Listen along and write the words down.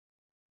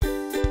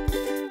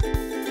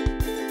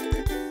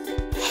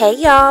Hey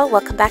y'all,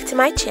 welcome back to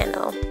my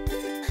channel.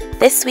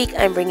 This week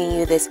I'm bringing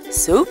you this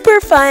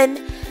super fun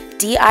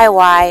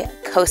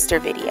DIY coaster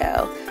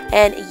video.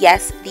 And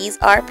yes, these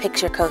are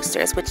picture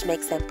coasters, which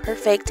makes them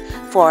perfect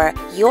for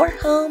your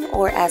home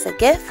or as a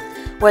gift.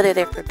 Whether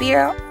they're for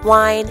beer,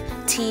 wine,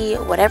 tea,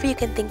 whatever you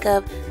can think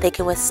of, they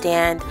can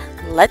withstand.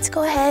 Let's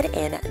go ahead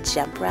and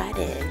jump right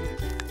in.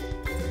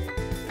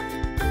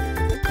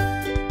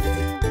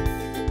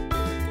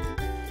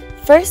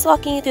 First,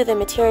 walking you through the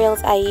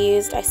materials I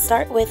used, I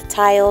start with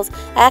tiles.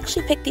 I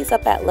actually picked these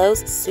up at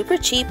Lowe's, super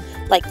cheap,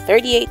 like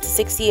 38 to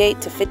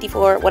 68 to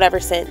 54, whatever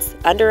cents,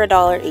 under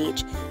 $1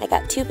 each. I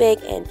got 2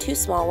 big and 2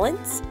 small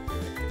ones.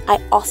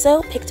 I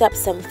also picked up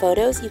some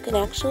photos. You can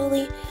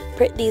actually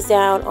print these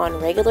down on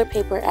regular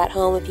paper at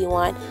home if you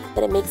want,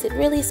 but it makes it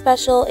really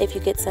special if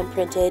you get some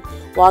printed.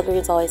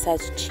 Walgreens always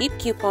has cheap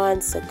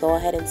coupons, so go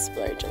ahead and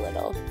splurge a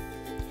little.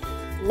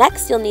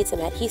 Next, you'll need some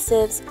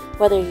adhesives,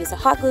 whether you use a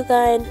hot glue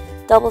gun,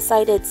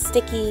 double-sided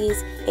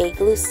stickies, a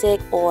glue stick,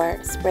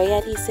 or spray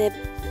adhesive,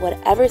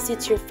 whatever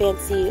suits your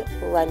fancy,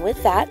 run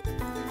with that.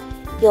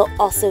 You'll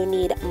also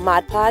need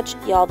Mod Podge.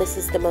 Y'all, this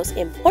is the most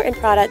important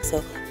product,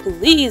 so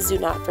please do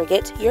not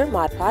forget your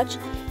Mod Podge.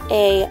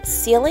 A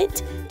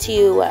sealant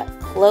to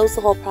close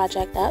the whole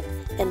project up.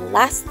 And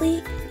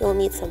lastly, you'll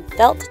need some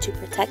felt to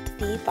protect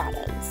the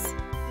bottoms.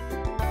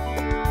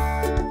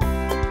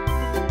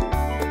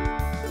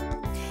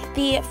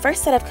 The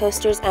first set of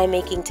coasters I'm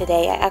making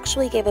today, I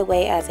actually gave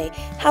away as a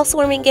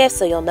housewarming gift,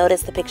 so you'll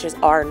notice the pictures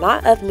are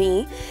not of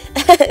me.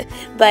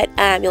 But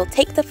you'll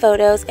take the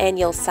photos and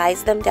you'll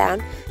size them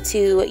down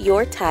to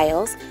your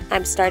tiles.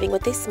 I'm starting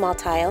with a small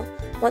tile.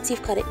 Once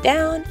you've cut it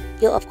down,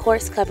 you'll of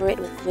course cover it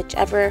with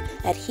whichever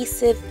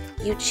adhesive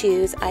you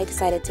choose. I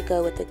decided to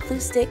go with the glue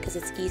stick because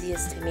it's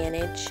easiest to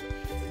manage.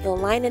 You'll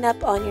line it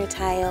up on your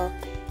tile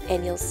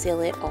and you'll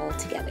seal it all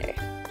together.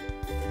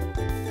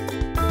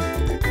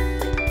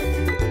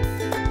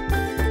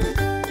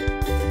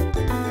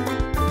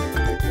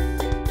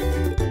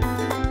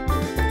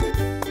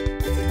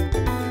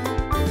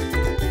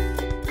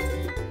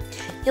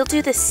 You'll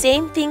do the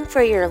same thing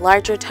for your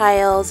larger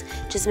tiles,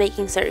 just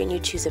making certain you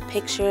choose a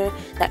picture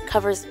that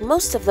covers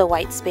most of the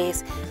white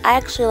space. I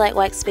actually like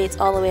white space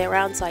all the way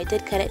around, so I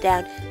did cut it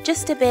down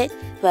just a bit,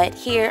 but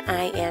here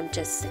I am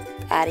just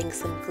adding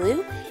some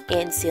glue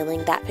and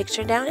sealing that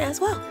picture down as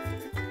well.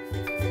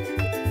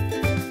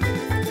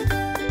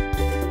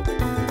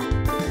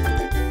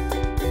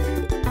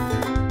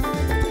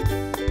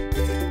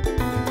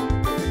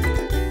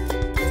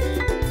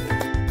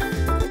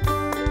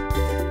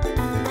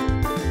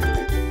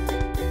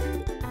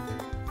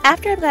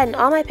 After I've gotten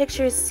all my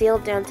pictures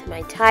sealed down to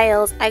my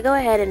tiles, I go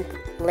ahead and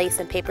lay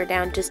some paper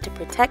down just to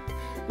protect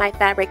my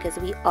fabric because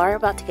we are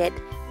about to get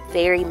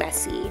very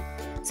messy.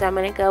 So I'm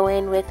going to go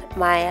in with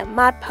my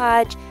Mod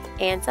Podge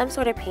and some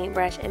sort of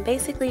paintbrush and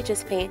basically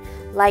just paint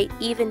light,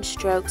 even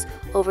strokes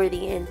over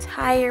the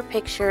entire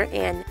picture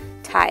and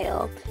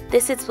tile.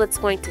 This is what's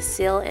going to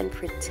seal and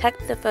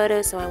protect the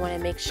photo, so I want to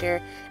make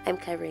sure I'm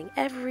covering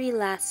every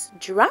last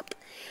drop,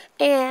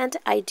 and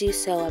I do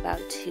so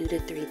about 2 to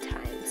 3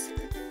 times.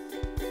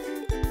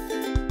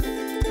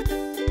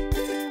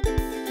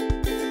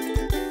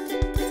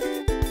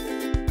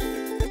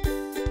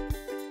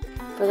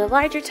 For the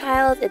larger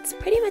tiles, it's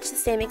pretty much the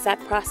same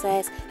exact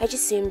process. I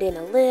just zoomed in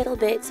a little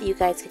bit so you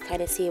guys could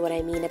kind of see what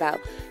I mean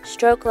about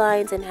stroke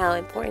lines and how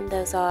important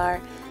those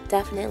are.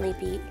 Definitely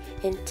be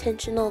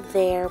intentional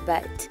there,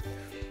 but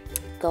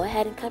go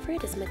ahead and cover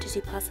it as much as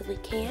you possibly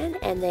can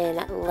and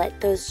then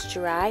let those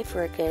dry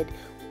for a good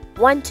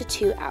 1 to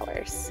 2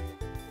 hours.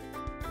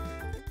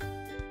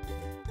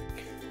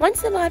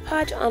 Once the Mod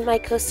Podge on my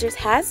coasters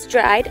has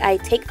dried, I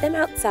take them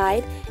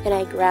outside and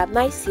I grab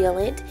my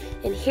sealant,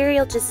 and here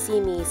you'll just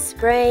see me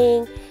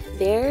spraying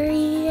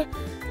very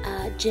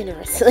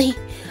generously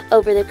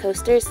over the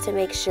coasters to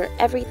make sure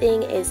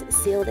everything is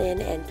sealed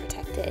in and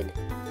protected.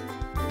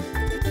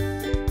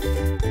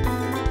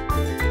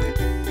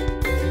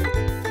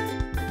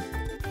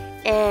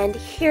 And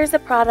here's the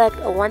product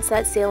once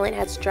that sealant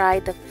has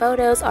dried. The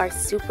photos are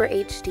super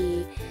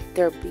HD.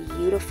 They're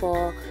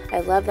beautiful.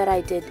 I love that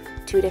I did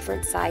 2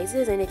 different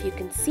sizes, and if you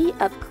can see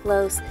up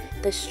close,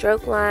 the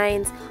stroke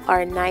lines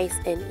are nice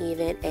and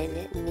even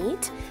and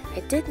neat. I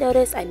did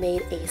notice I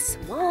made a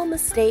small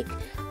mistake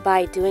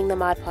by doing the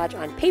Mod Podge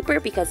on paper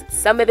because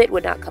some of it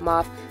would not come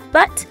off,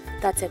 but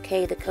that's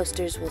okay. The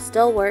coasters will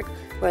still work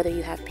whether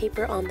you have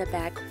paper on the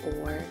back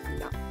or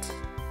not.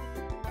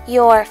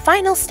 Your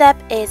final step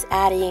is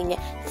adding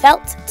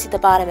felt to the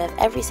bottom of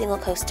every single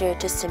coaster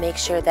just to make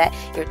sure that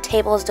your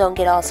tables don't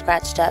get all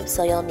scratched up,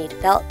 so you'll need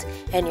felt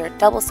and your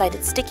double-sided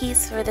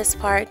stickies for this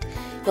part.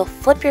 You'll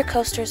flip your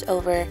coasters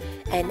over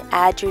and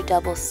add your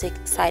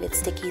double-sided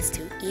stickies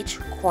to each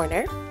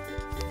corner,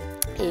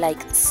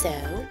 like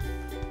so.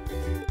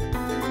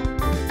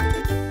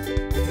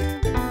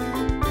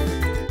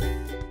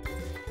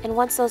 And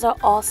once those are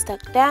all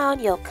stuck down,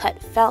 you'll cut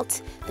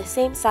felt the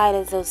same side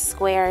as those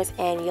squares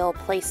and you'll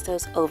place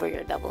those over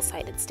your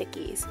double-sided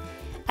stickies.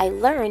 I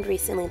learned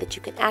recently that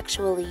you can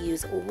actually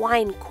use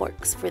wine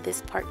corks for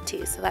this part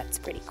too, so that's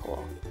pretty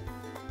cool.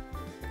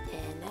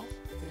 And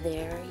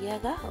there you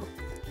go.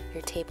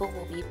 Your table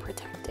will be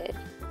protected.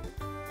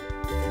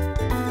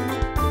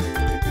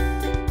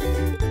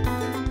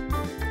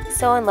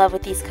 So in love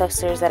with these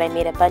coasters that I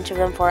made a bunch of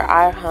them for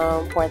our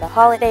home for the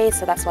holidays,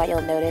 so that's why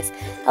you'll notice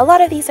a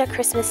lot of these are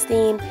Christmas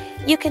themed.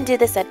 You can do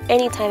this at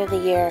any time of the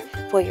year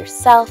for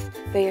yourself,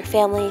 for your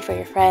family, for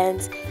your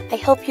friends. I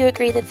hope you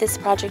agree that this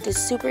project is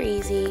super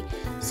easy,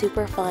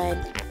 super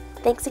fun.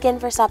 Thanks again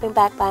for stopping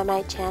back by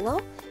my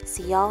channel.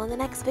 See y'all in the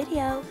next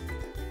video.